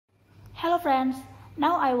Hello friends,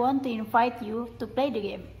 now I want to invite you to play the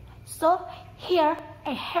game. So here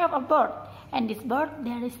I have a board, and this board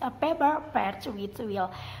there is a paper patch which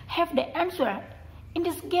will have the answer in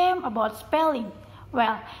this game about spelling.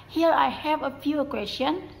 Well, here I have a few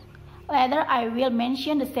questions. Later I will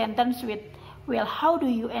mention the sentence with, well, how do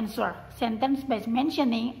you answer? Sentence by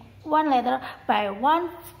mentioning one letter by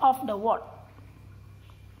one of the word.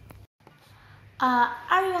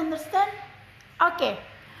 Are you understand? Okay.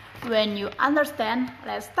 When you understand,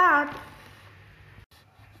 let's start.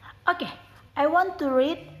 Okay, I want to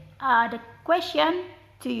read the question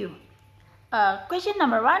to you. Question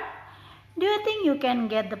number 1. Do you think you can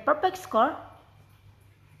get the perfect score?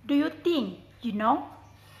 Do you think you know?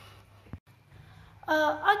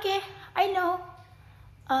 Okay, I know.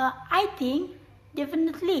 I think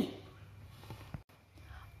definitely.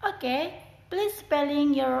 Okay, please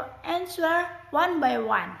spelling your answer one by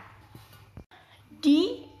one.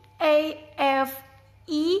 DAFERNETANLY.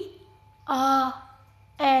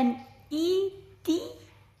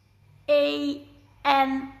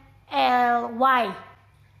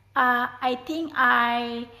 I think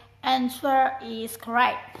I answer is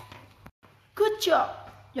correct. Good job.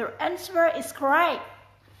 Your answer is correct.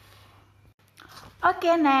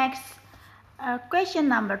 Okay, next. Question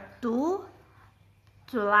number 2.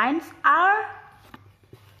 Two lines are.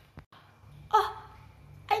 Oh,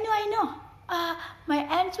 I know. My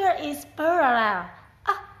answer is parallel.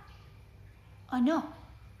 Oh no.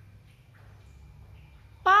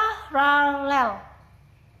 Parallel.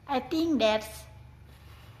 I think that's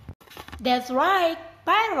right.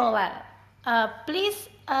 Parallel. Please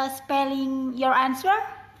spelling your answer.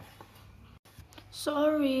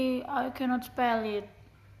 Sorry, I cannot spell it.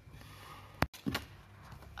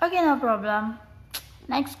 Okay, no problem.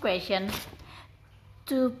 Next question.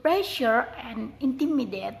 To pressure and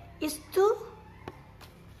intimidate is to.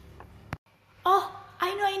 Oh,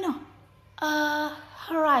 I know.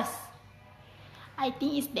 Harass. I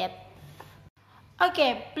think it's that.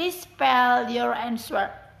 Okay, please spell your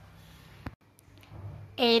answer.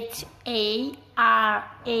 HARASS.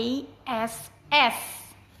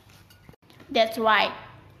 That's right.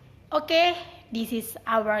 Okay, this is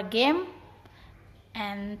our game.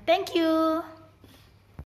 And thank you.